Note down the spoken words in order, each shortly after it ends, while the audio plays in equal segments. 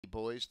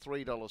boys,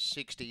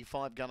 $3.60.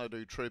 5 Gonna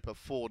Do Trooper,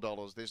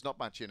 $4. There's not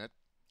much in it.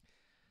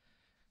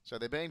 So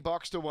they're being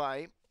boxed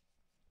away.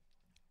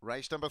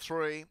 Race number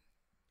 3.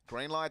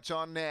 Green light's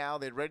on now.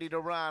 They're ready to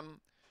run.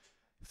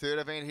 Third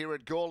event here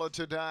at Gawler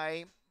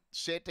today.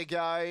 Set to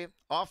go.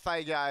 Off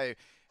they go.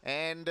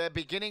 And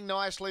beginning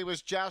nicely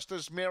was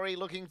Justice Merry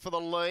looking for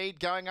the lead.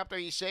 Going up to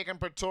his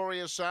second,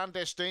 Pretoria's Son.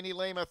 Destiny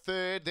Lima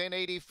third. Then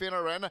Edie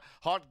Finneran.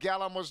 Hot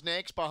Gallum was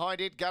next. Behind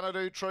it, Gonna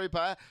Do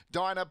Trooper.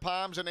 Dinah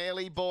Palms and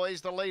Early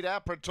Boys the leader.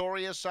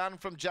 Pretoria's Son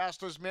from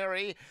Justice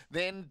Merry.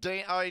 Then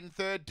in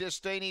third,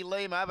 Destiny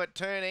Lima. But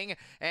turning,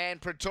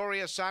 and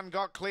Pretoria's Son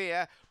got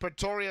clear.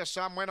 Pretoria's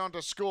Son went on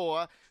to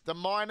score. The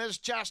minors,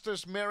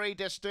 Justice Merry,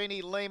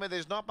 Destiny Lima.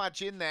 There's not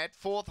much in that.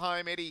 Fourth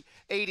home, Edie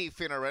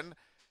Finneran.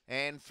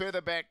 And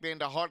further back then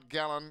to Hot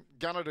Gallon,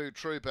 Gonna Do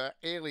Trooper,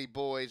 Early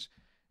Boys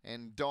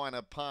and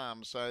Dinah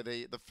Palm. So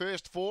the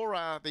first 4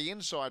 are the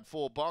inside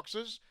 4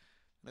 boxes.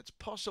 And it's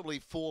possibly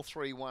 4,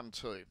 3, 1,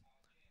 2.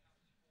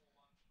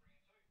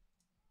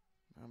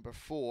 Number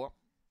 4,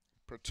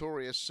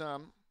 Pretoria's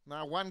Son.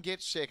 Now 1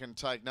 gets second,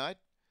 take note.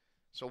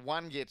 So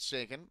 1 gets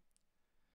second.